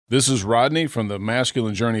This is Rodney from the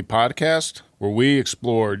Masculine Journey podcast, where we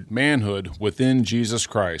explored manhood within Jesus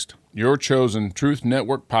Christ. Your chosen Truth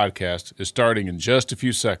Network podcast is starting in just a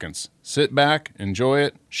few seconds. Sit back, enjoy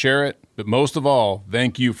it, share it, but most of all,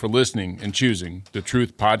 thank you for listening and choosing the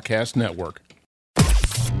Truth Podcast Network.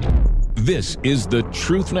 This is the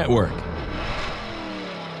Truth Network.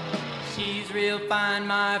 She's real fine,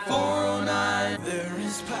 my 409. There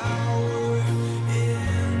is power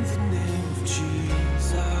in the name of Jesus.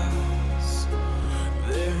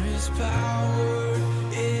 There is power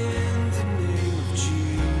in the name of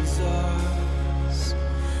Jesus.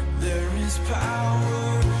 There is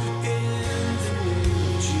power in the name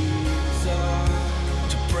of Jesus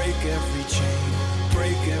to break every chain,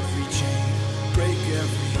 break every chain, break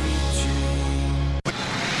every chain.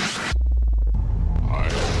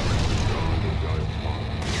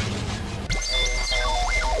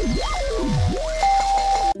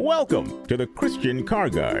 Welcome to the Christian Car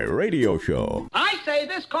Guy Radio Show. I say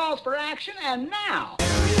this calls for action, and now.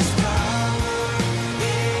 There is power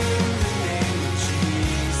in the name of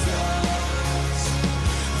Jesus.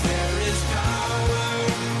 There is power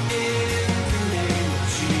in the name of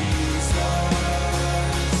Jesus.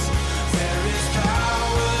 There is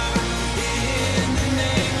power in the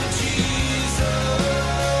name of Jesus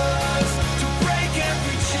to break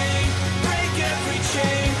every chain, break every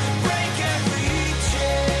chain, break every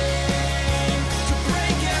chain, to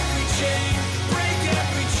break every chain, break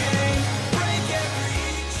every chain, break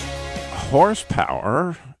every chain.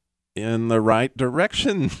 Horsepower in the right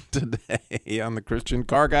direction today on the Christian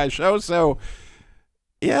Car Guy Show. So,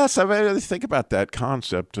 yes, I really think about that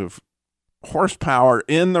concept of horsepower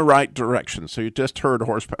in the right direction. So you just heard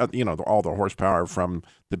horsepower, all the horsepower from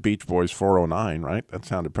the Beach Boys 409, right? That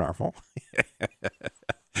sounded powerful.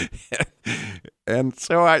 And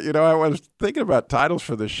so I was thinking about titles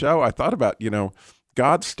for the show. I thought about,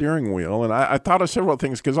 God's steering wheel. And I thought of several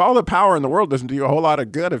things because all the power in the world doesn't do you a whole lot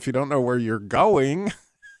of good if you don't know where you're going.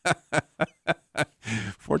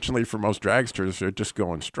 Fortunately for most dragsters, they're just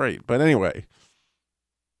going straight. But anyway,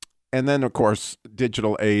 and then, of course,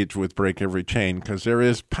 digital age with Break Every Chain, because there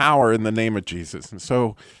is power in the name of Jesus. And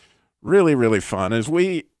so really, really fun as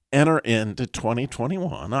we enter into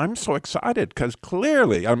 2021. I'm so excited because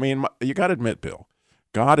clearly, you got to admit, Bill,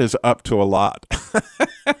 God is up to a lot.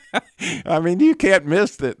 You can't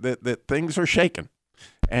miss that things are shaking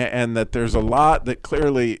and that there's a lot that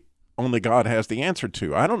clearly only God has the answer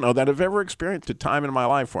to. I don't know that I've ever experienced a time in my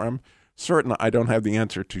life where I'm certain I don't have the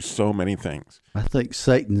answer to so many things. I think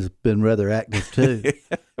Satan's been rather active too.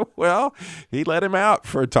 Well, he let him out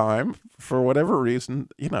for a time for whatever reason.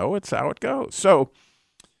 It's how it goes. So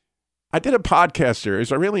I did a podcast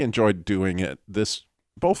series. I really enjoyed doing it, this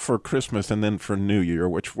both for Christmas and then for New Year,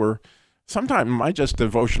 which were sometimes my just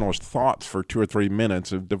devotional thoughts for 2 or 3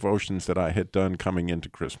 minutes of devotions that I had done coming into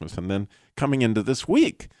Christmas and then coming into this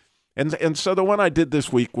week. And so the one I did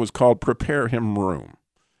this week was called Prepare Him Room.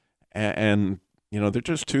 And they're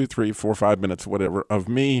just 2, 3, 4, 5 minutes, whatever, of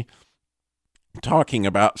me talking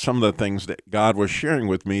about some of the things that God was sharing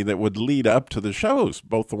with me that would lead up to the shows,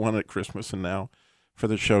 both the one at Christmas and now for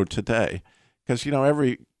the show today. Because,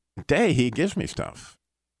 every day he gives me stuff,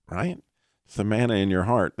 right? It's the manna in your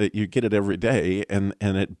heart that you get it every day, and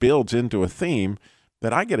it builds into a theme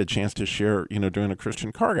that I get a chance to share, during a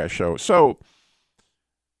Christian Car Guy show. So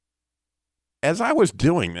as I was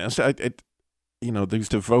doing this, these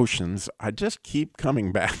devotions, I just keep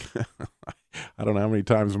coming back. I don't know how many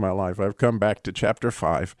times in my life I've come back to chapter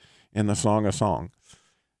 5 in the Song of Songs,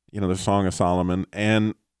 the Song of Solomon.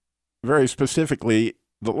 And very specifically,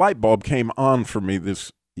 the light bulb came on for me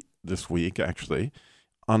this week, actually,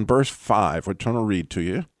 on verse 5, which I'm going to read to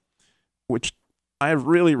you, which I have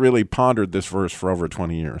really, really pondered this verse for over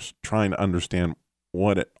 20 years, trying to understand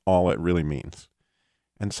what all it really means.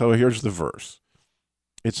 And so here's the verse.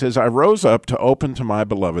 It says, I rose up to open to my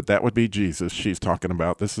beloved. That would be Jesus she's talking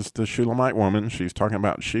about. This is the Shulamite woman she's talking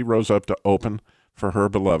about. She rose up to open for her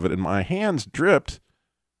beloved, and my hands dripped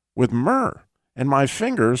with myrrh, and my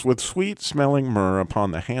fingers with sweet-smelling myrrh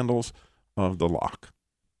upon the handles of the lock.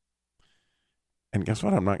 And guess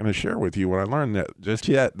what? I'm not going to share with you what I learned that just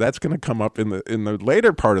yet. That's going to come up in the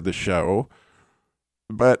later part of the show.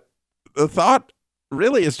 But the thought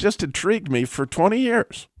really has just intrigued me for 20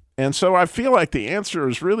 years. And so I feel like the answer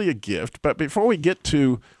is really a gift. But before we get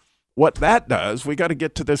to what that does, we got to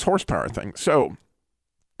get to this horsepower thing. So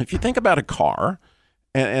if you think about a car,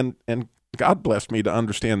 and God blessed me to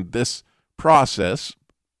understand this process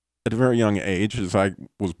at a very young age, as I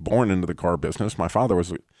was born into the car business. My father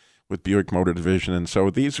was with Buick Motor Division, and so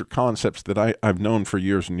these are concepts that I've known for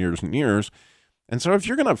years and years and years. And so if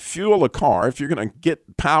you're going to fuel a car, if you're going to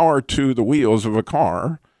get power to the wheels of a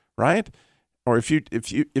car, right? Or if you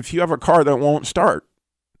have a car that won't start,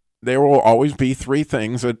 there will always be three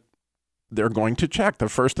things that they're going to check. The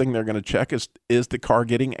first thing they're going to check is the car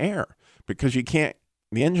getting air? Because the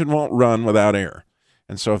engine won't run without air.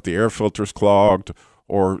 And so if the air filter's clogged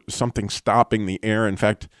or something's stopping the air, in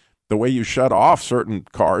fact, the way you shut off certain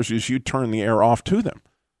cars is you turn the air off to them.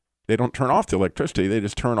 They don't turn off the electricity, they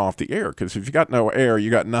just turn off the air. Because if you got no air, you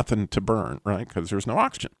got nothing to burn, right? Because there's no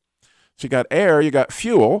oxygen. So you got air, you got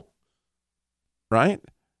fuel, right?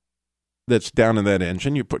 That's down in that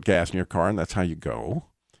engine. You put gas in your car, and that's how you go.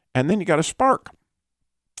 And then you got a spark.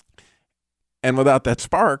 And without that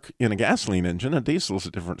spark in a gasoline engine, a diesel is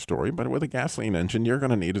a different story, but with a gasoline engine, you're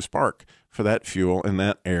going to need a spark for that fuel and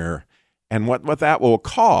that air. And what that will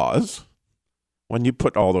cause, when you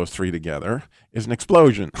put all those three together, is an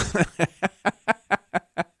explosion.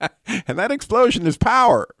 And that explosion is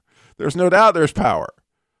power. There's no doubt there's power.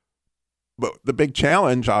 But the big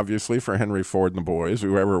challenge, obviously, for Henry Ford and the boys,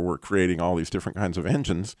 whoever were creating all these different kinds of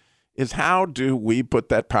engines, is how do we put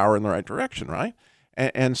that power in the right direction, right?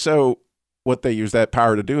 And so what they use that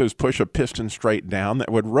power to do is push a piston straight down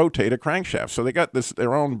that would rotate a crankshaft. So they got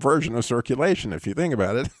their own version of circulation, if you think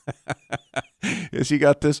about it. Is you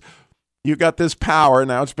got this power,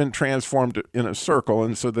 now it's been transformed in a circle,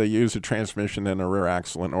 and so they use a transmission and a rear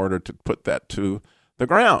axle in order to put that to the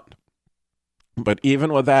ground. But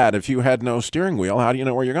even with that, if you had no steering wheel, how do you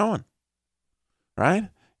know where you're going? Right?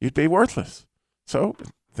 You'd be worthless. So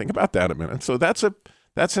think about that a minute. So that's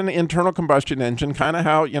an internal combustion engine, kind of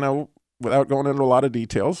how, without going into a lot of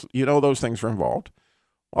details, those things are involved.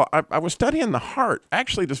 Well, I was studying the heart,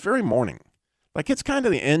 actually, this very morning. Like, it's kind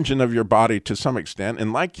of the engine of your body to some extent,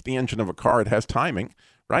 and like the engine of a car, it has timing,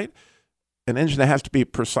 right? An engine that has to be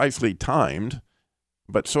precisely timed,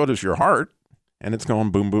 but so does your heart, and it's going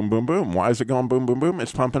boom, boom, boom, boom. Why is it going boom, boom, boom?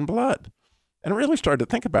 It's pumping blood. And I really started to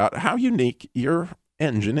think about how unique your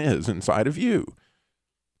engine is inside of you.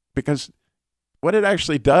 Because what it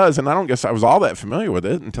actually does, and I don't guess I was all that familiar with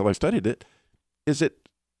it until I studied it, is it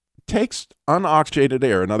takes unoxygenated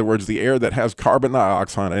air. In other words, the air that has carbon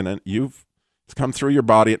dioxide in it, it's come through your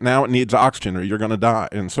body. Now it needs oxygen or you're going to die.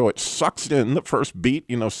 And so it sucks in the first beat,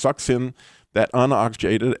 sucks in that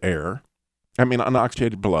unoxygenated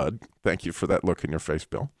blood. Thank you for that look in your face,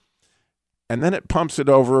 Bill. And then it pumps it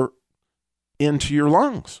over into your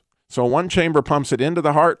lungs. So one chamber pumps it into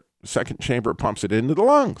the heart, second chamber pumps it into the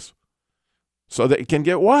lungs. So that it can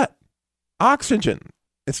get what? Oxygen.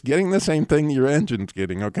 It's getting the same thing your engine's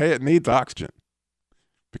getting, okay? It needs oxygen.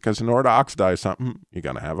 Because in order to oxidize something, you're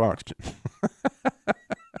going to have oxygen.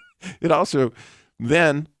 It also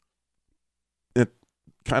then,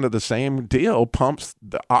 kind of the same deal, pumps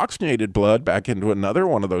the oxygenated blood back into another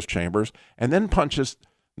one of those chambers and then punches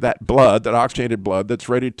that blood, that oxygenated blood that's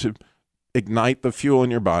ready to ignite the fuel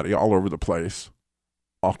in your body all over the place,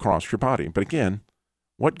 all across your body. But again,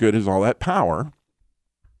 what good is all that power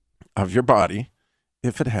of your body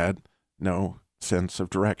if it had no sense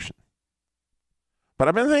of direction? But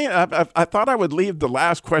I've been thinking, I thought I would leave the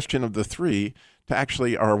last question of the three to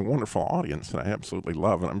actually our wonderful audience that I absolutely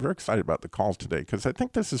love. And I'm very excited about the calls today because I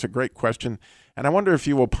think this is a great question. And I wonder if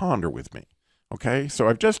you will ponder with me. Okay, so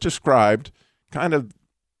I've just described kind of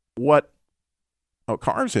what a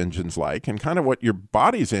car's engine's like and kind of what your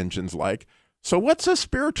body's engine's like. So what's a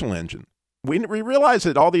spiritual engine? We realize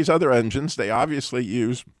that all these other engines, they obviously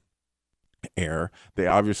use air. They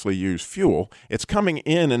obviously use fuel. It's coming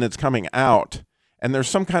in and it's coming out. And there's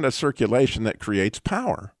some kind of circulation that creates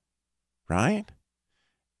power, right?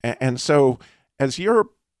 And so as you're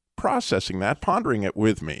processing that, pondering it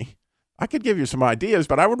with me, I could give you some ideas,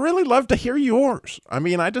 but I would really love to hear yours. I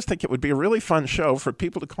mean, I just think it would be a really fun show for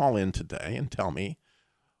people to call in today and tell me,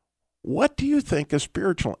 what do you think a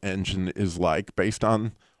spiritual engine is like based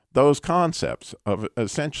on those concepts of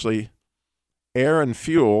essentially air and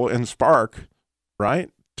fuel and spark,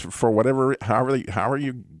 right? For whatever, however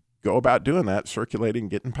you go about doing that, circulating,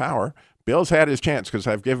 getting power. Bill's had his chance because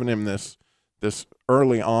I've given him this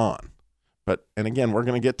early on. And again, we're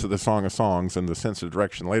going to get to the Song of Songs and the sense of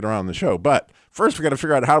direction later on in the show. But first, we got to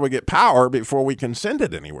figure out how do we get power before we can send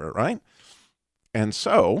it anywhere, right? And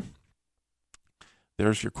so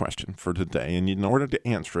there's your question for today. And in order to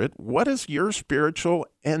answer it, what is your spiritual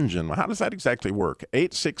engine? How does that exactly work?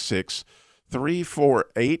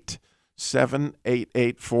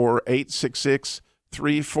 866-348-7884,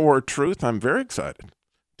 866-34-TRUTH. I'm very excited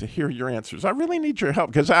to hear your answers. I really need your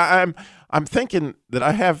help because I'm thinking that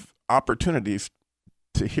I have opportunities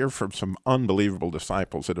to hear from some unbelievable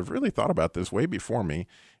disciples that have really thought about this way before me.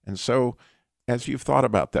 And so as you've thought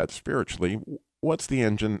about that spiritually, What's the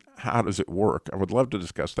engine? How does it work? I would love to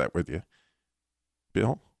discuss that with you.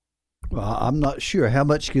 Bill? Well, I'm not sure. How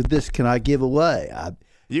much of this can I give away?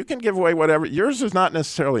 You can give away whatever. Yours is not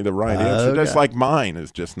necessarily the right answer, just like mine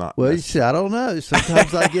is just not. Well, you see, I don't know.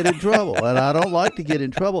 Sometimes I get in trouble, and I don't like to get in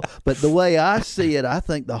trouble. But the way I see it, I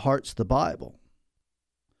think the heart's the Bible.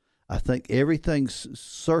 I think everything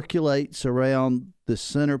circulates around the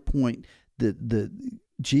center point. The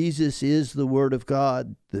Jesus is the Word of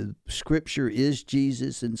God. The Scripture is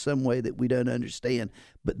Jesus in some way that we don't understand.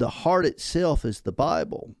 But the heart itself is the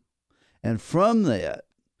Bible. And from that,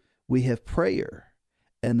 we have prayer.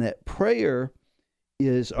 And that prayer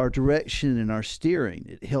is our direction and our steering.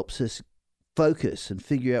 It helps us focus and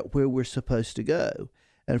figure out where we're supposed to go.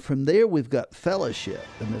 And from there, we've got fellowship.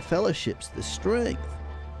 And the fellowship's the strength,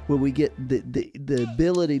 where we get the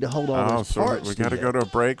ability to hold all those parts. We got to go to a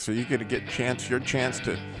break, so you get to get your chance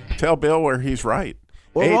to tell Bill where he's right.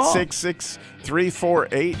 Or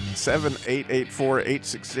 866-348-7884,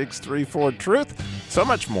 866-34-TRUTH. So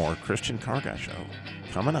much more. Christian Car Guy Show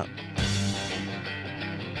coming up.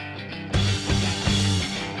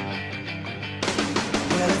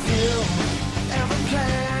 Well, if you ever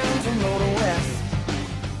plan to go to West,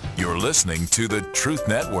 You're listening to the Truth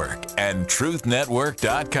Network and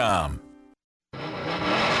truthnetwork.com.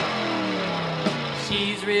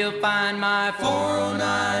 She's real fine, my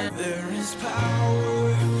 409. there is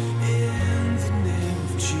power in the name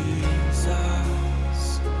of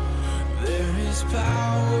Jesus. There is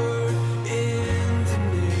power in the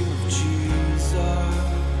name of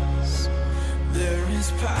Jesus. There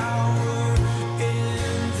is power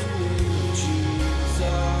in the name of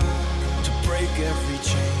Jesus to break every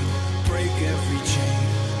chain, break every chain,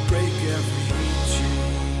 break every chain.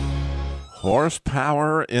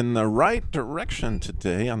 Horsepower in the right direction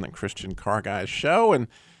today on the Christian Car Guy Show. And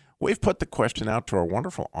we've put the question out to our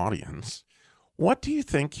wonderful audience. What do you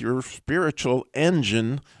think your spiritual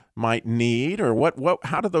engine might need, or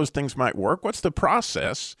how do those things might work? What's the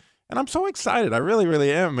process? And I'm so excited. I really,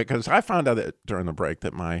 really am, because I found out that during the break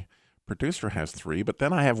that my producer has 3, but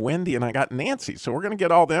then I have Wendy and I got Nancy. So we're going to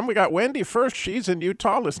get all them. We got Wendy first. She's in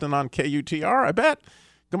Utah listening on KUTR, I bet.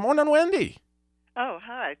 Good morning, Wendy. Oh,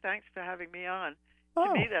 hi. Thanks for having me on.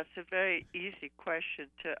 To me, that's a very easy question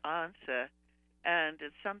to answer, and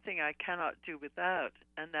it's something I cannot do without,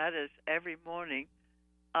 and that is every morning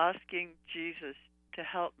asking Jesus to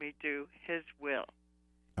help me do his will.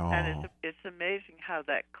 And it's amazing how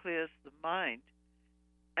that clears the mind.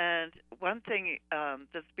 And one thing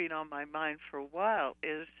that's been on my mind for a while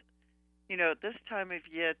is, at this time of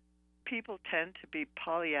year, people tend to be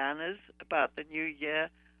Pollyannas about the new year.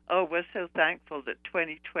 Oh, we're so thankful that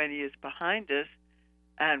 2020 is behind us,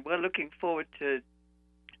 and we're looking forward to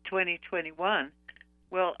 2021.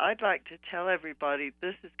 Well, I'd like to tell everybody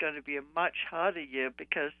this is going to be a much harder year,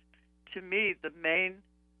 because to me, the main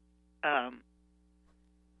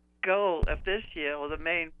goal of this year, or the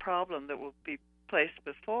main problem that will be placed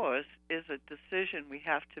before us, is a decision we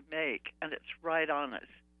have to make, and it's right on us.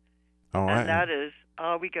 All right. And that is,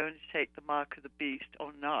 are we going to take the mark of the beast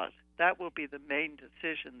or not? That will be the main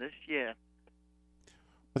decision this year.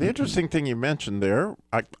 Well, the interesting thing you mentioned there,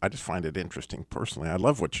 I just find it interesting personally. I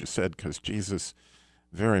love what you said, because Jesus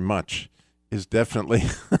very much is definitely,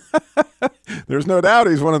 there's no doubt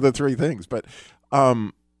he's one of the 3 things. But,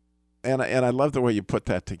 and I love the way you put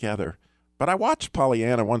that together. But I watched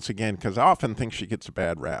Pollyanna once again, because I often think she gets a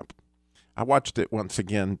bad rap. I watched it once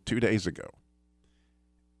again 2 days ago.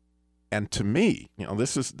 And to me,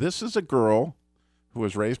 this is a girl who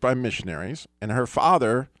was raised by missionaries, and her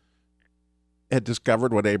father had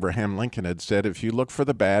discovered what Abraham Lincoln had said: if you look for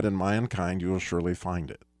the bad in mankind, you will surely find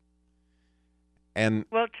it. And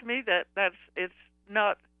well, to me, it's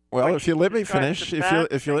not. Well, if you let me finish,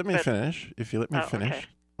 okay.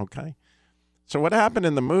 Okay. So what happened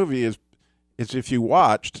in the movie is if you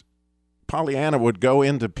watched, Pollyanna would go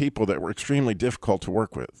into people that were extremely difficult to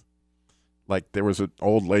work with. Like, there was an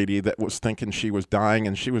old lady that was thinking she was dying,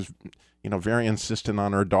 and she was, very insistent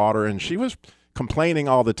on her daughter, and she was complaining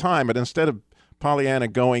all the time. But instead of Pollyanna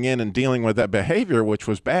going in and dealing with that behavior, which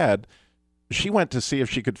was bad, she went to see if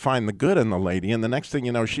she could find the good in the lady. And the next thing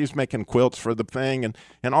you know, she's making quilts for the thing, and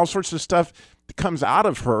all sorts of stuff comes out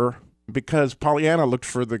of her because Pollyanna looked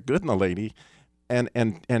for the good in the lady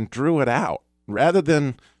and drew it out rather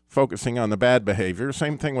than focusing on the bad behavior.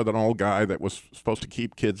 Same thing with an old guy that was supposed to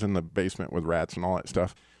keep kids in the basement with rats and all that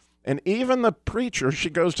stuff. And even the preacher, she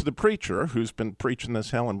goes to the preacher who's been preaching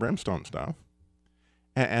this hell and brimstone stuff.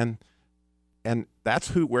 And that's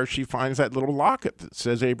where she finds that little locket that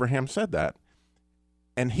says Abraham said that.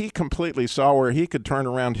 And he completely saw where he could turn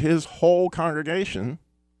around his whole congregation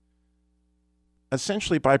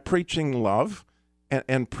essentially by preaching love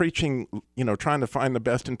and preaching, trying to find the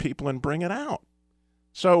best in people and bring it out.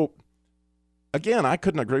 So, again, I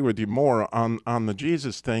couldn't agree with you more on the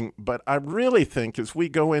Jesus thing, but I really think as we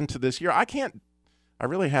go into this year, I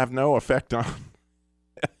really have no effect on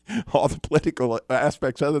all the political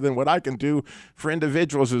aspects other than what I can do for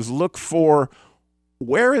individuals is look for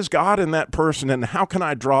where is God in that person and how can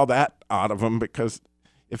I draw that out of them? Because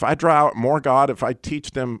if I draw out more God, if I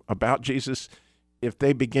teach them about Jesus, if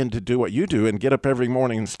they begin to do what you do and get up every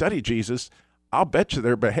morning and study Jesus, I'll bet you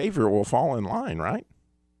their behavior will fall in line, right?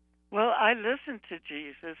 Well, I listen to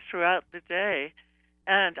Jesus throughout the day,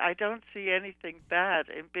 and I don't see anything bad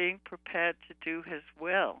in being prepared to do his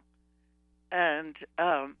will. And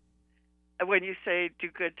when you say do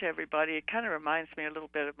good to everybody, it kind of reminds me a little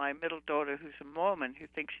bit of my middle daughter who's a Mormon who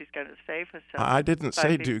thinks she's going to save herself. I didn't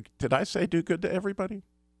say did I say do good to everybody?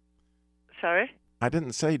 Sorry? I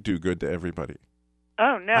didn't say do good to everybody.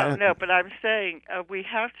 Oh, no, but I'm saying we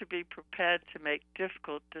have to be prepared to make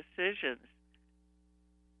difficult decisions.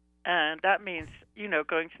 And that means,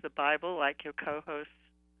 going to the Bible, like your co-host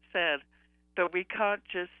said, but we can't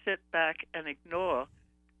just sit back and ignore.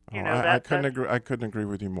 I couldn't agree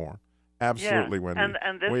with you more. Absolutely, yeah. Wendy.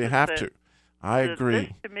 And this we have to. I agree.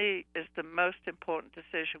 This, to me, is the most important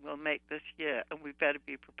decision we'll make this year, and we better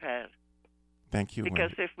be prepared. Thank you,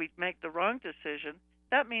 Because Wendy. if we make the wrong decision,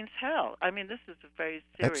 that means hell. I mean, this is a very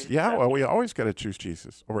serious subject. Well, we always got to choose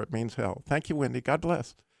Jesus, or it means hell. Thank you, Wendy. God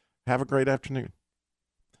bless. Have a great afternoon.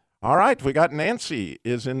 All right, we got Nancy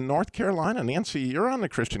is in North Carolina. Nancy, you're on the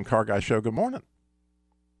Christian Car Guy Show. Good morning.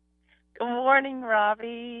 Good morning,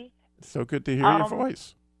 Robby. It's so good to hear your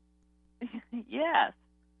voice. Yes.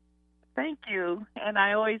 Thank you. And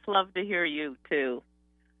I always love to hear you, too.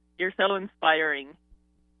 You're so inspiring.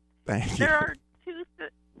 Thank you. There are two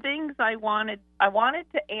things I wanted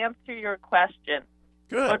to answer your question.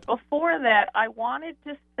 Good. But before that, I wanted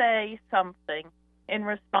to say something in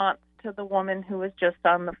response to the woman who was just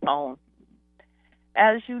on the phone.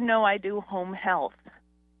 As you know, I do home health.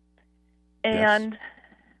 And yes.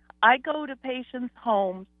 I go to patients'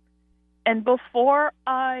 homes, and before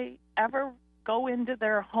I ever go into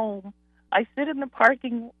their home, I sit in the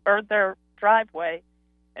parking or their driveway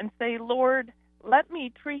and say, Lord, let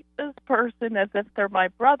me treat this person as if they're my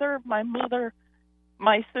brother, my mother,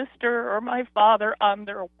 my sister, or my father on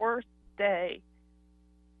their worst day.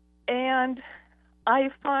 And I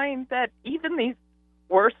find that even these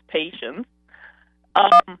worst patients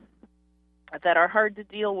that are hard to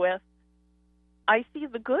deal with, I see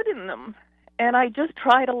the good in them, and I just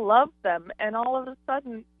try to love them. And all of a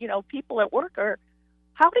sudden, people at work are,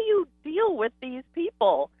 how do you deal with these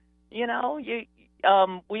people?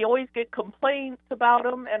 We always get complaints about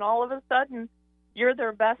them, and all of a sudden, you're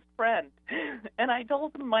their best friend. And I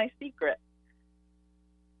told them my secret.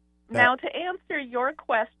 Now, to answer your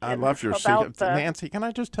question, I love your secret. Nancy, can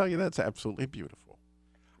I just tell you that's absolutely beautiful.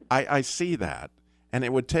 I see that, and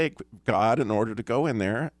it would take God in order to go in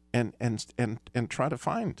there and try to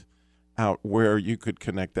find out where you could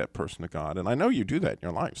connect that person to God. And I know you do that in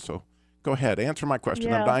your life. So go ahead, answer my question.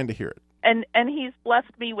 Yeah. I'm dying to hear it. And he's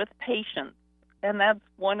blessed me with patience, and that's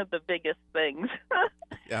one of the biggest things.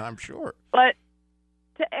 Yeah, I'm sure. But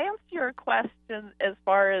to answer your question as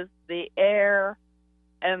far as the air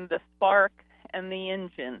and the spark and the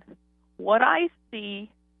engine, what I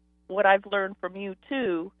see, what I've learned from you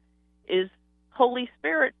too, is Holy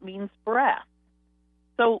Spirit means breath.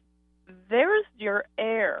 So there's your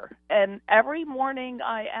air. And every morning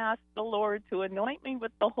I ask the Lord to anoint me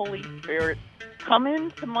with the Holy Spirit, come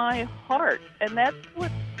into my heart. And that's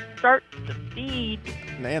what starts to feed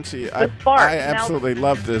Nancy, the spark. I absolutely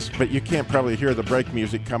love this, but you can't probably hear the break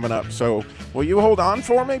music coming up. So will you hold on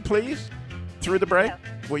for me, please, through the break?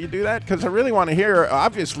 Yes. Will you do that? Because I really want to hear,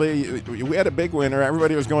 obviously, we had a big winner.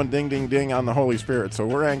 Everybody was going ding, ding, ding on the Holy Spirit. So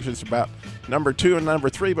we're anxious about number 2 and number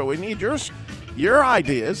 3, but we need yours. Your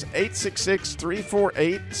ideas,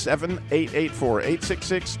 866-348-7884,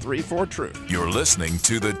 866-34-TRUTH. You're listening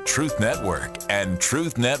to the Truth Network and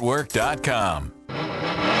truthnetwork.com.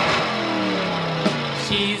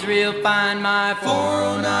 She's real fine, my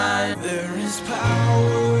 409. There is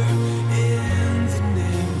power in the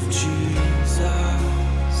name of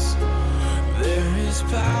Jesus. There is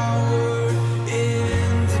power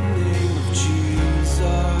in the name of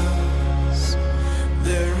Jesus.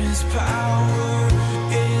 There is power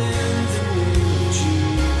in the name of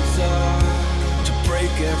Jesus to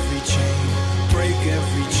break every chain, break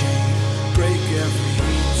every chain, break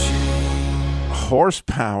every chain.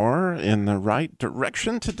 Horsepower in the right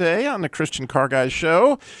direction today on the Christian Car Guys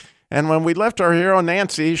Show. And when we left our hero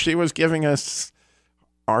Nancy, she was giving us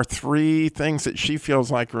are three things that she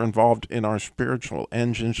feels like are involved in our spiritual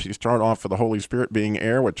engine. She started off with the Holy Spirit being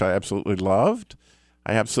air, which I absolutely loved.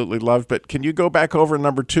 But can you go back over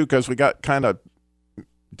number 2, because we got kind of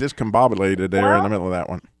discombobulated there in the middle of that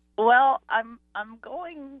one. Well, I'm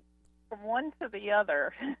going from one to the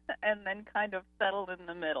other and then kind of settled in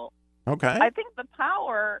the middle. Okay. I think the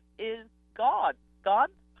power is God's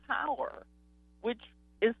power, which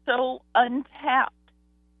is so untapped,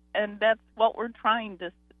 and that's what we're trying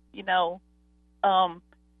to,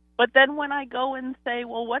 but then when I go and say,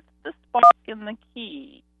 well, what's the spark in the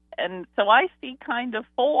key? And so I see kind of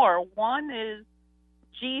 4. One is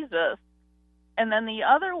Jesus, and then the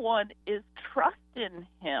other one is trust in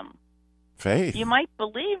him. Faith. You might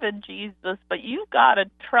believe in Jesus, but you got to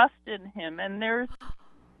trust in him. And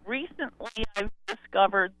recently I've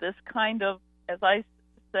discovered this kind of, as I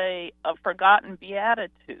say, a forgotten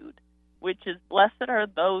beatitude, which is blessed are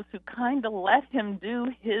those who kind of let him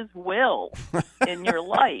do his will in your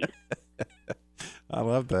life. I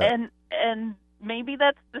love that. And maybe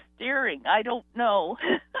that's the steering. I don't know.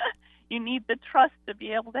 You need the trust to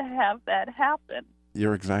be able to have that happen.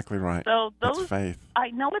 You're exactly right. So that's faith.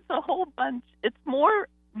 I know it's a whole bunch. It's more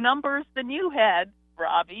numbers than you had,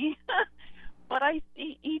 Robbie. But I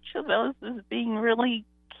see each of those as being really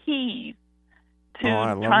keys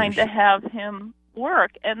to trying to have him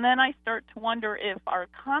work. And then I start to wonder if our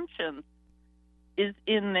conscience is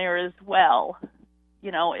in there as well.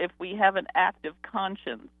 If we have an active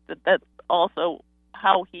conscience, that's also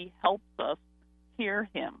how he helps us hear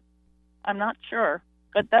him. I'm not sure,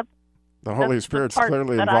 but that's the Holy Spirit's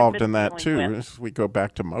clearly involved in that too. As we go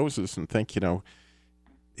back to Moses and think,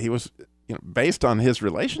 he was, based on his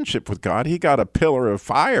relationship with God, he got a pillar of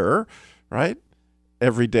fire, right,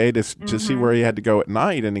 every day to see where he had to go at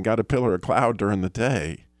night, and he got a pillar of cloud during the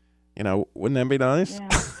day. Wouldn't that be nice?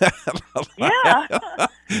 Yeah.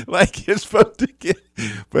 Like you're supposed to get,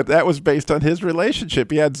 but that was based on his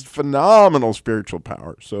relationship. He had phenomenal spiritual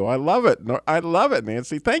power. So I love it. I love it,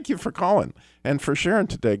 Nancy. Thank you for calling and for sharing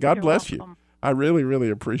today. God bless you. I really, really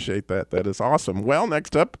appreciate that. That is awesome. Well,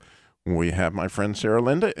 next up, we have my friend Sara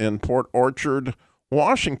Linda in Port Orchard,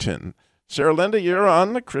 Washington. Sara Linda, you're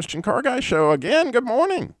on the Christian Car Guy Show again. Good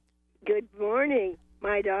morning. Good morning.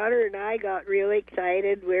 My daughter and I got really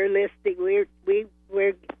excited. We're listening.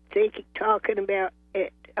 We're talking about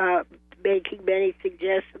it, making many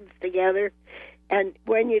suggestions together. And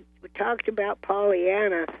when you talked about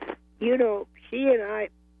Pollyanna, she and I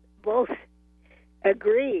both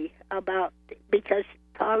agree about, because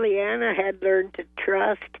Pollyanna had learned to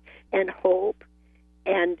trust and hope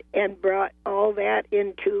and brought all that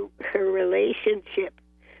into her relationship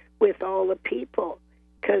with all the people,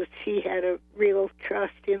 because she had a real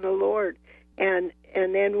trust in the Lord. And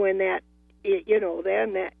then when that,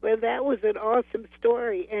 that was an awesome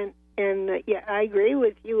story. And I agree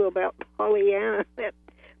with you about Pollyanna, that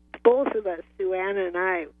both of us, Suanna and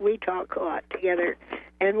I, we talk a lot together.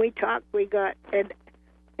 And we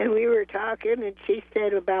were talking, and she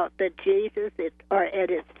said about the Jesus, and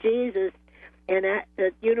it's Jesus, and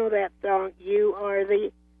that song, You Are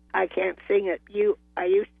the, I can't sing it, You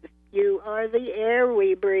Are the Air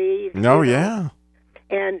We Breathe. Oh, yeah.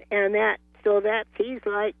 And that, so that he's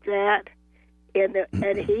like that, and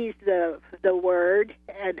he's the Word,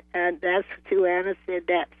 and that's what Suanna said,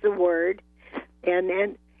 that's the Word, and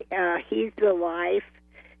then he's the life,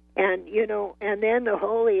 and then the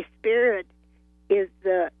Holy Spirit is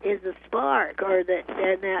the spark,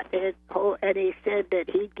 and he said that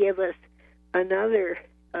he'd give us another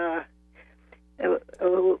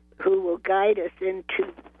who will guide us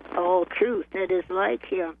into all truth that is like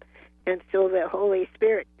him. And so the Holy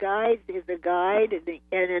Spirit guides, is a guide and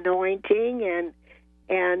an anointing,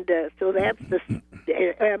 and so that's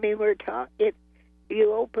we're talking.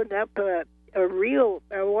 You opened up a real.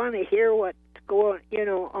 I want to hear what's going,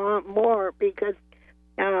 on more, because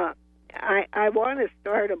I want to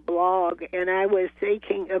start a blog, and I was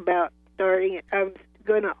thinking about starting it. I'm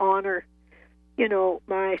going to honor,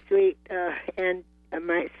 my sweet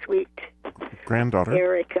my sweet granddaughter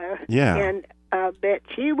Erica. Yeah. And but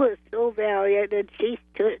she was so valiant, and she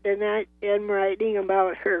stood, and I'm writing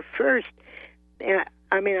about her first. I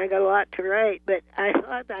got a lot to write, but I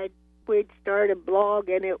thought we'd start a blog,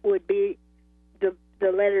 and it would be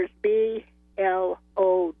the letters BLOG,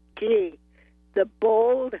 the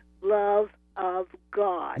bold love of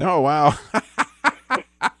God. Oh, wow.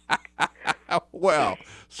 Well,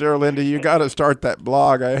 Sara Linda, you got to start that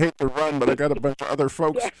blog. I hate to run, but I got a bunch of other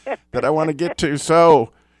folks that I want to get to.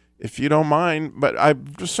 So if you don't mind, but I'm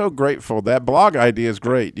just so grateful. That blog idea is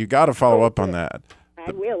great. You got to follow up on that.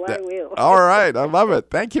 I will. All right. I love it.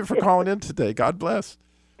 Thank you for calling in today. God bless.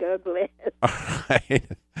 God bless. All right.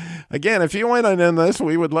 Again, if you want in this,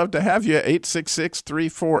 we would love to have you.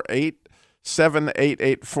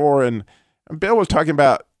 866-348-7884. And Bill was talking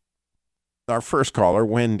about our first caller,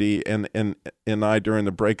 Wendy, and I during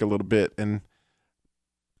the break a little bit. And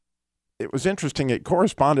it was interesting. It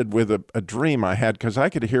corresponded with a dream I had because I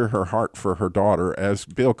could hear her heart for her daughter as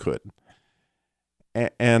Bill could.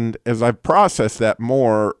 And as I processed that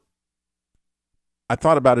more, I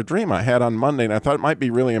thought about a dream I had on Monday, and I thought it might be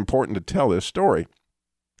really important to tell this story.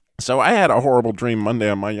 So I had a horrible dream Monday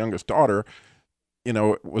on my youngest daughter,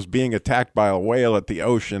 was being attacked by a whale at the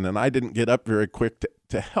ocean, and I didn't get up very quick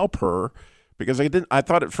to help her because I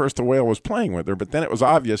thought at first the whale was playing with her, but then it was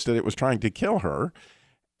obvious that it was trying to kill her.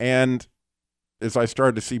 And as I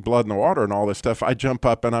started to see blood in the water and all this stuff, I jump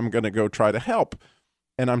up and I'm going to go try to help.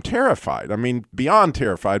 And I'm terrified. I mean, beyond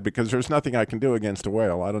terrified, because there's nothing I can do against a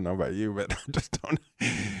whale. I don't know about you, but I just don't.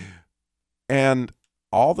 And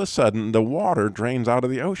all of a sudden, the water drains out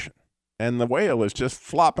of the ocean, and the whale is just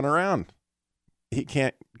flopping around. He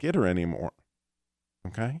can't get her anymore.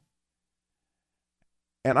 Okay?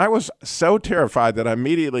 And I was so terrified that I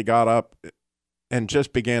immediately got up and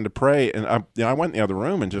just began to pray. And I went in the other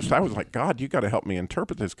room and I was like, God, you got to help me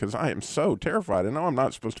interpret this because I am so terrified. I know I'm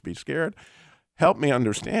not supposed to be scared. Help me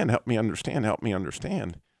understand, help me understand, help me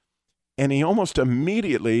understand. And he almost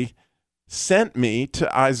immediately sent me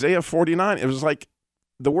to Isaiah 49. It was like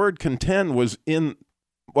the word contend was in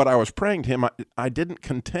what I was praying to him. I didn't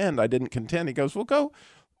contend. He goes, well, go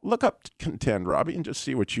look up contend, Robby, and just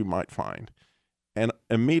see what you might find. And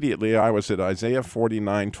immediately I was at Isaiah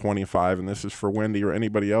 49:25, and this is for Wendy or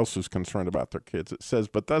anybody else who's concerned about their kids. It says,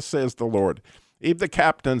 but thus says the Lord, even the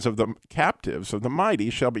captives of the mighty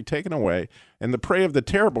shall be taken away, and the prey of the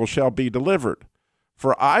terrible shall be delivered.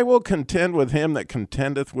 For I will contend with him that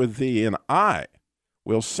contendeth with thee, and I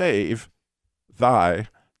will save thy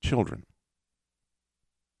children.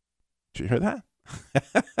 Did you hear that?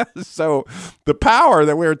 So the power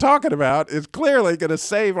that we were talking about is clearly going to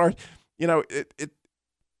save our,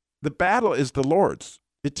 the battle is the Lord's.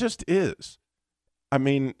 It just is. I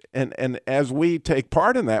mean, and as we take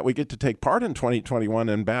part in that, we get to take part in 2021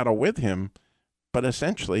 and battle with him. But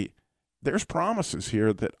essentially, there's promises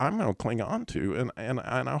here that I'm going to cling on to, and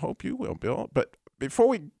I hope you will, Bill. But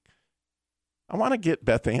before I want to get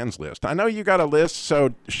Beth Ann's list. I know you got a list,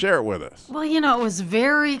 so share it with us. Well, it was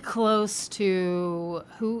very close to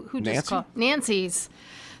who Nancy? just called Nancy's.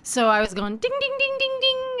 So I was going ding, ding, ding, ding,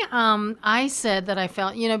 ding. I said that I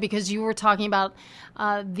felt, because you were talking about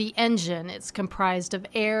the engine. It's comprised of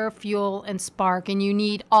air, fuel, and spark, and you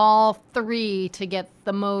need all three to get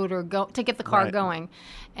the motor to get the car going.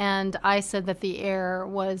 And I said that the air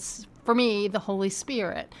was, for me, the Holy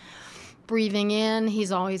Spirit. Breathing in,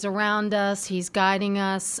 he's always around us, he's guiding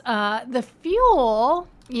us. The fuel,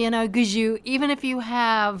 because even if you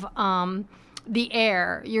have the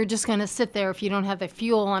air, you're just going to sit there if you don't have the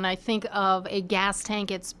fuel. And I think of a gas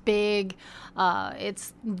tank. It's big.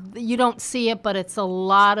 You don't see it, but it's a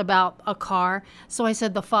lot about a car. So I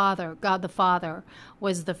said God the Father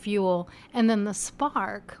was the fuel. And then the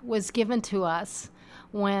spark was given to us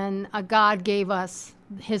when God gave us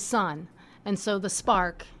his son. And so the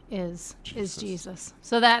spark is Jesus.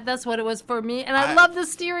 So that's what it was for me. And I love the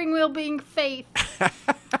steering wheel being faith.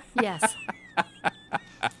 Yes.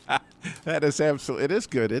 That is absolutely, it is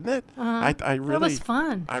good, isn't it? I really, that was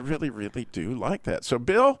fun. I really, really do like that. So,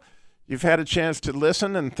 Bill, you've had a chance to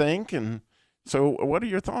listen and think, and so what are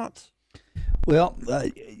your thoughts? Well,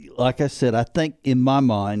 like I said, I think in my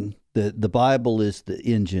mind, the Bible is the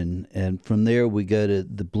engine, and from there we go to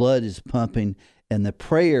the blood is pumping, and the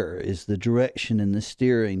prayer is the direction and the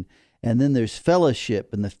steering. And then there's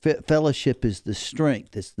fellowship, and the fellowship is the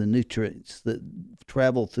strength. It's the nutrients that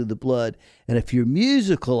travel through the blood. And if you're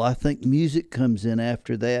musical, I think music comes in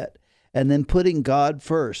after that. And then putting God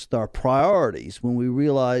first, our priorities, when we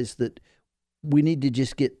realize that we need to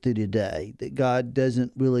just get through today, that God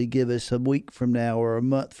doesn't really give us a week from now or a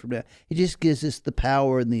month from now. He just gives us the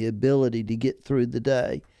power and the ability to get through the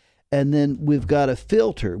day. And then we've got to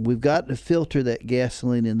filter. We've got to filter that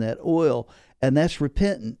gasoline and that oil, and that's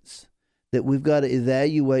repentance. That we've got to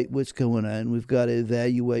evaluate what's going on. We've got to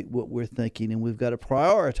evaluate what we're thinking, and we've got to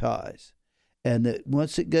prioritize. And that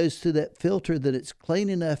once it goes through that filter, that it's clean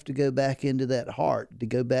enough to go back into that heart, to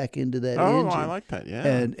go back into that engine. Oh, I like that, yeah.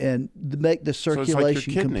 And make the circulation so it's like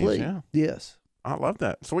your kidneys, complete. Yeah. Yes. I love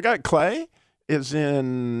that. So we got Clay is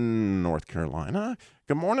in North Carolina.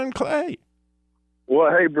 Good morning, Clay.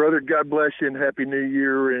 Well, hey, brother, God bless you and Happy New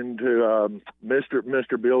Year. And to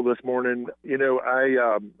Mr. Bill this morning,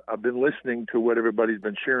 I've been listening to what everybody's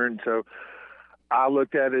been sharing. So I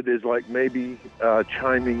looked at it as like maybe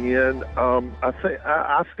chiming in.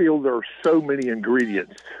 I feel there are so many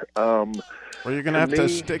ingredients. Well, you're going to have to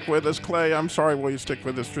stick with us, Clay. I'm sorry. Will you stick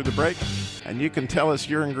with us through the break? And you can tell us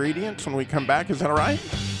your ingredients when we come back. Is that all right?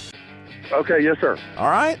 Okay, yes, sir.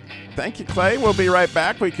 All right. Thank you, Clay. We'll be right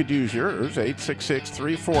back. We could use yours,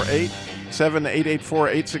 866-348-7884,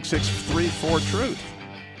 866-34-TRUTH.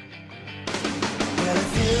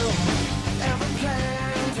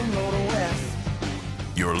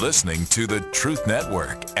 You're listening to the Truth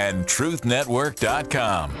Network and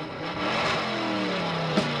truthnetwork.com.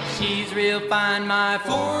 She's real fine, my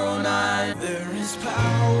 409. There is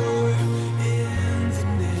power in the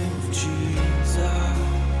name of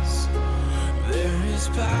Jesus. There is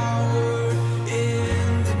power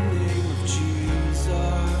in the name of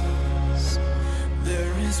Jesus.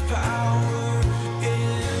 There is power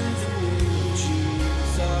in the name of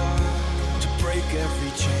Jesus to break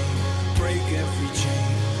every chain, break every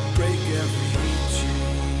chain, break every chain.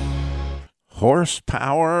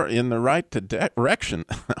 Horsepower in the right direction.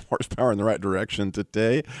 Horsepower in the right direction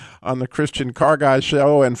today on the Christian Car Guy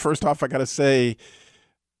Show. And first off, I got to say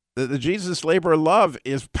that the Jesus Labor of Love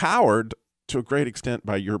is powered to a great extent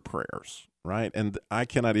by your prayers, right? And I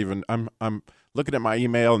cannot even, I'm looking at my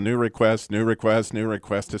email, new requests.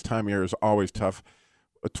 This time of year is always tough.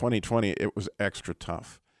 2020, it was extra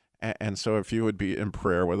tough. And so if you would be in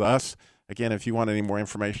prayer with us, again, if you want any more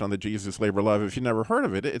information on the Jesus Labor of Love, if you've never heard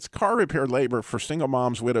of it, it's car repair labor for single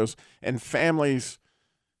moms, widows, and families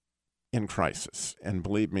in crisis. And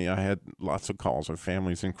believe me, I had lots of calls of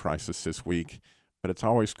families in crisis this week, but it's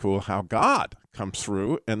always cool how God comes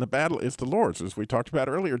through, and the battle is the Lord's, as we talked about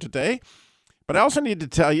earlier today. But I also need to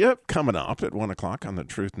tell you, coming up at 1 o'clock on the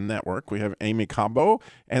Truth Network, we have Amy Cabo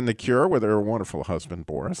and The Cure with her wonderful husband,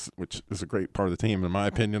 Boris, which is a great part of the team, in my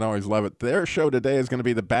opinion. I always love it. Their show today is going to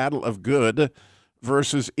be the Battle of Good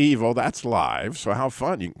versus Evil. That's live, so how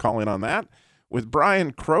fun. You can call in on that. With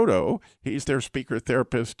Brian Croto, he's their speaker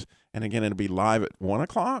therapist, and again, it'll be live at 1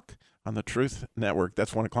 o'clock on the Truth Network.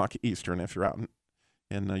 That's 1 o'clock Eastern if you're out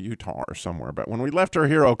in Utah or somewhere. But when we left our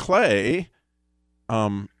hero, Clay,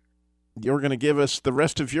 you're going to give us the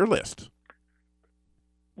rest of your list.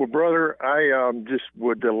 Well, brother, I just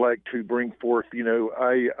would like to bring forth,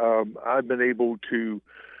 I've been able to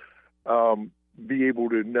be able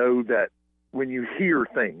to know that when you hear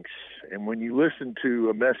things and when you listen to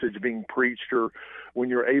a message being preached, or when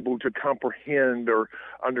you're able to comprehend or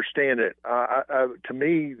understand it, to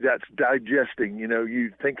me, that's digesting.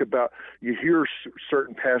 You think about, you hear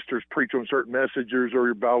certain pastors preach on certain messages or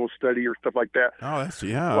your Bible study or stuff like that. Oh, like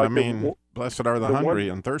blessed are the hungry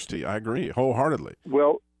and thirsty. I agree wholeheartedly.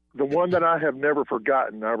 Well, the one that I have never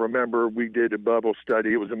forgotten, I remember we did a Bible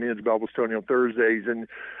study. It was a men's Bible study on Thursdays, and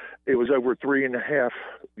it was over 3.5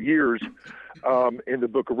 years in the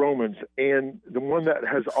book of Romans. And the one that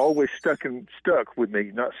has always stuck with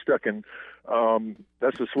me, not stuckin',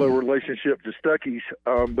 that's a slow relationship to Stuckies.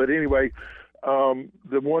 But anyway,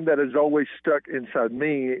 the one that has always stuck inside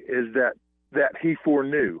me is that he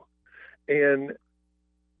foreknew. And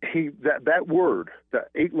that word,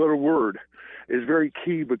 that 8-letter word, is very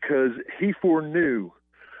key, because he foreknew.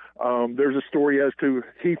 There's a story as to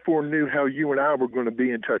he foreknew how you and I were going to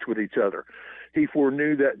be in touch with each other. He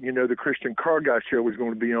foreknew that, the Christian Car Guy Show was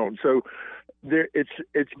going to be on. So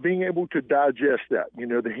it's being able to digest that,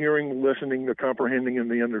 the hearing, listening, the comprehending, and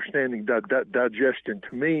the understanding, digestion.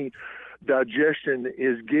 To me, digestion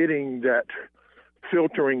is getting that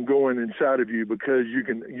filtering going inside of you, because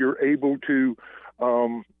you're able to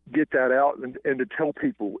get that out and to tell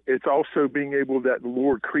people. It's also being able that the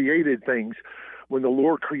Lord created things. When the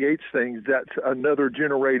Lord creates things, that's another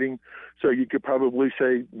generating. So you could probably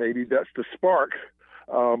say maybe that's the spark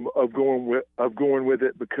of going with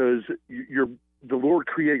it, because the Lord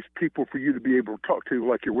creates people for you to be able to talk to,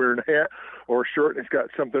 like you're wearing a hat or a shirt and it's got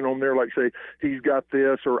something on there like, say, he's got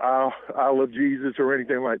this, or I love Jesus, or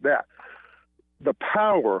anything like that. The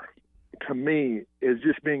power, to me, is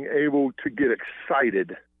just being able to get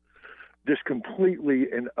excited, just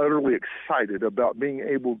completely and utterly excited about being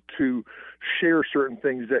able to share certain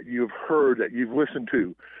things that you've heard, that you've listened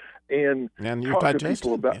to, and you've talk to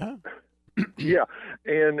people about. Yeah.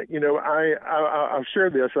 And, I'll share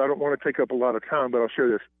this. I don't want to take up a lot of time, but I'll share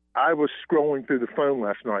this. I was scrolling through the phone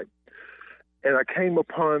last night, and I came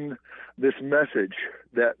upon this message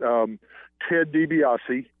that Ted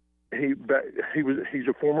DiBiase, he's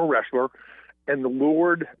a former wrestler, and the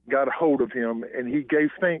Lord got a hold of him, and he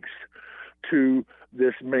gave thanks to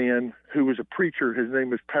this man who was a preacher. His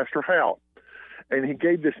name is Pastor Hal. and he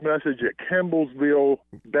gave this message at Campbellsville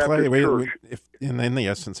Baptist Clay, Church. in the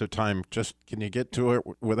essence of time, just can you get to it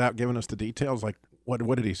without giving us the details? Like,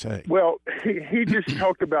 what did he say? Well, he just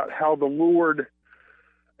talked about how the Lord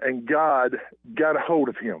and God got a hold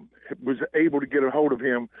of him, was able to get a hold of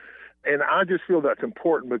him. And I just feel that's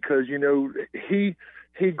important because, you know, he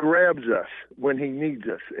grabs us when he needs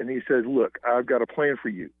us, and he says, look, I've got a plan for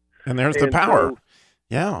you. And there's the power.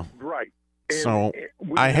 Yeah. Right. So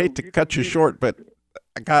I hate to cut you short, but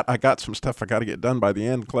I got some stuff I got to get done by the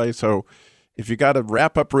end, Clay. So if you got to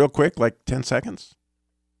wrap up real quick, like 10 seconds.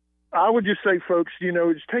 I would just say, folks, you know,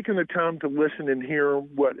 it's taking the time to listen and hear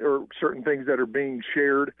what are certain things that are being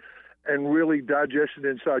shared and really digest it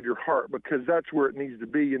inside your heart, because that's where it needs to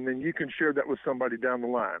be. And then you can share that with somebody down the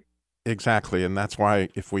line. Exactly. And that's why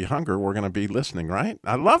if we hunger, we're going to be listening, right?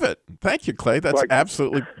 I love it. Thank you, Clay. That's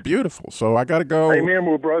absolutely beautiful. So I got to go. Amen,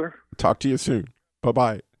 my brother. Talk to you soon.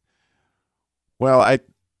 Bye-bye. Well, I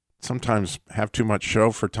sometimes have too much show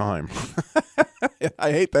for time.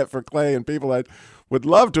 I hate that for Clay and people. I would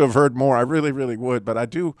love to have heard more. I really, really would. But I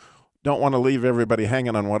don't want to leave everybody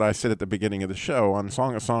hanging on what I said at the beginning of the show on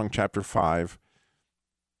Song of Song, chapter 5.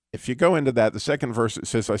 If you go into that, the second verse, it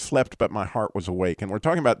says, I slept, but my heart was awake. And we're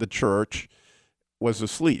talking about the church was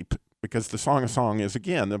asleep, because the Song of Song is,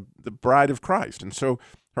 again, the bride of Christ. And so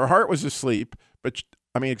her heart was asleep,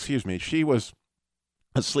 she was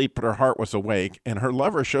asleep, but her heart was awake. And her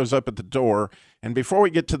lover shows up at the door. And before we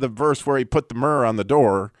get to the verse where he put the myrrh on the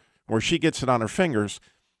door, where she gets it on her fingers,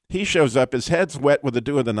 he shows up, his head's wet with the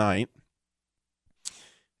dew of the night.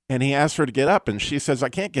 And he asks her to get up, and she says, I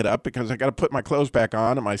can't get up because I got to put my clothes back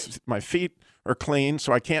on, and my feet are clean,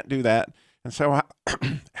 so I can't do that. And so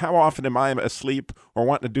how often am I asleep or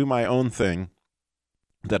wanting to do my own thing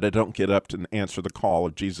that I don't get up to answer the call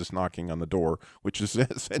of Jesus knocking on the door, which is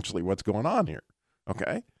essentially what's going on here,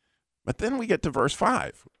 okay? But then we get to verse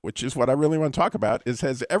 5, which is what I really want to talk about. It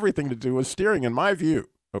has everything to do with steering, in my view,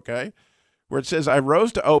 okay? Where it says, I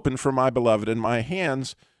rose to open for my beloved, and my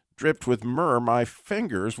hands dripped with myrrh, my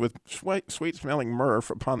fingers with sweet-smelling myrrh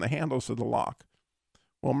upon the handles of the lock.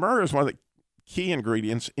 Well, myrrh is one of the key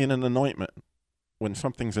ingredients in an anointment. When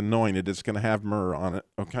something's anointed, it's going to have myrrh on it,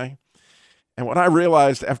 okay? And what I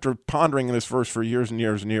realized after pondering this verse for years and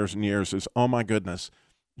years and years and years is, oh my goodness,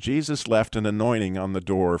 Jesus left an anointing on the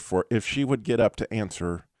door for if she would get up to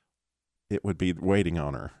answer, it would be waiting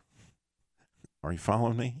on her. Are you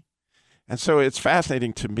following me? And so it's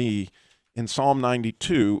fascinating to me in Psalm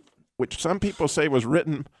 92, which some people say was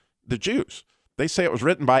written, the Jews, they say it was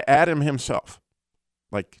written by Adam himself,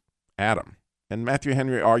 like Adam. And Matthew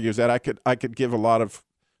Henry argues that I could give a lot of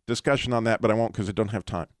discussion on that, but I won't because I don't have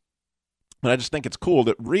time. But I just think it's cool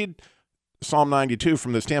to read Psalm 92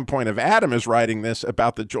 from the standpoint of Adam is writing this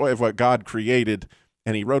about the joy of what God created,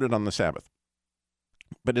 and he wrote it on the Sabbath.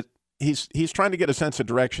 But he's trying to get a sense of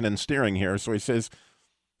direction and steering here, so he says,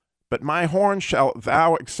 but my horn shalt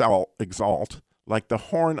thou exalt like the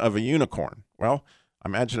horn of a unicorn. Well, I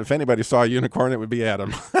imagine if anybody saw a unicorn, it would be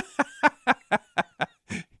Adam.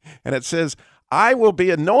 And it says, I will be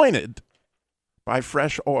anointed by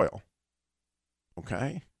fresh oil.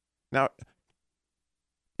 Okay? Now,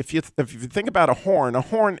 if you think about a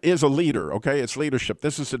horn is a leader, okay? It's leadership.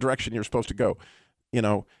 This is the direction you're supposed to go, you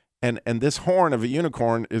know. And this horn of a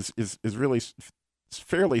unicorn is really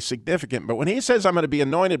fairly significant. But when he says I'm going to be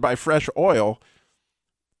anointed by fresh oil,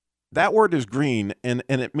 that word is green, and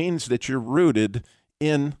it means that you're rooted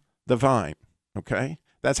in the vine, okay?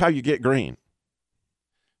 That's how you get green.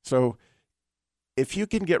 So if you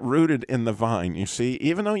can get rooted in the vine, you see,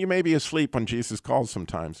 even though you may be asleep when Jesus calls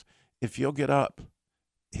sometimes, if you'll get up,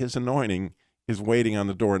 his anointing is waiting on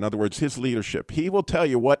the door. In other words, his leadership. He will tell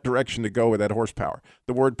you what direction to go with that horsepower.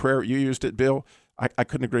 The word prayer, you used it, Bill. I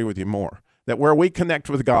couldn't agree with you more. That where we connect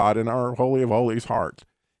with God in our Holy of Holies heart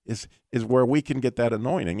is where we can get that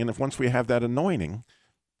anointing. And if once we have that anointing,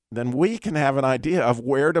 then we can have an idea of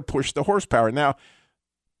where to push the horsepower. Now,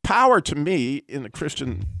 power to me in the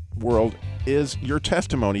Christian world is your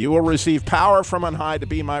testimony. You will receive power from on high to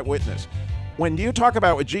be my witness. When you talk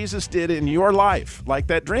about what Jesus did in your life, like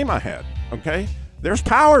that dream I had, okay, there's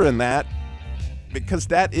power in that because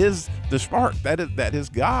that is the spark. That is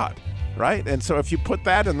God, right? And so if you put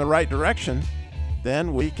that in the right direction,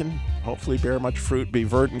 then we can hopefully bear much fruit, be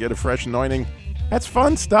verdant, get a fresh anointing. That's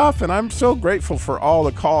fun stuff, and I'm so grateful for all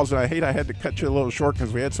the calls. And I hate I had to cut you a little short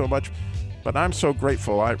because we had so much, but I'm so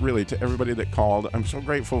grateful, to everybody that called. I'm so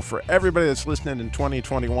grateful for everybody that's listening in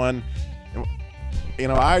 2021. You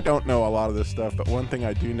know, I don't know a lot of this stuff, but one thing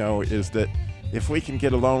I do know is that if we can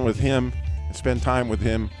get alone with him and spend time with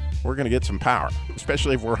him, we're going to get some power,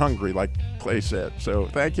 especially if we're hungry, like Clay said. So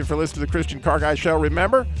thank you for listening to the Christian Car Guy Show.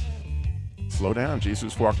 Remember, slow down.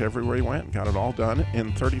 Jesus walked everywhere he went and got it all done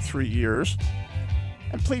in 33 years.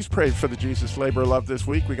 And please pray for the Jesus Labor of Love this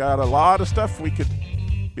week. We got a lot of stuff we could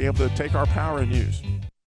be able to take our power and use.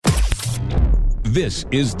 This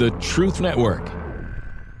is the Truth Network.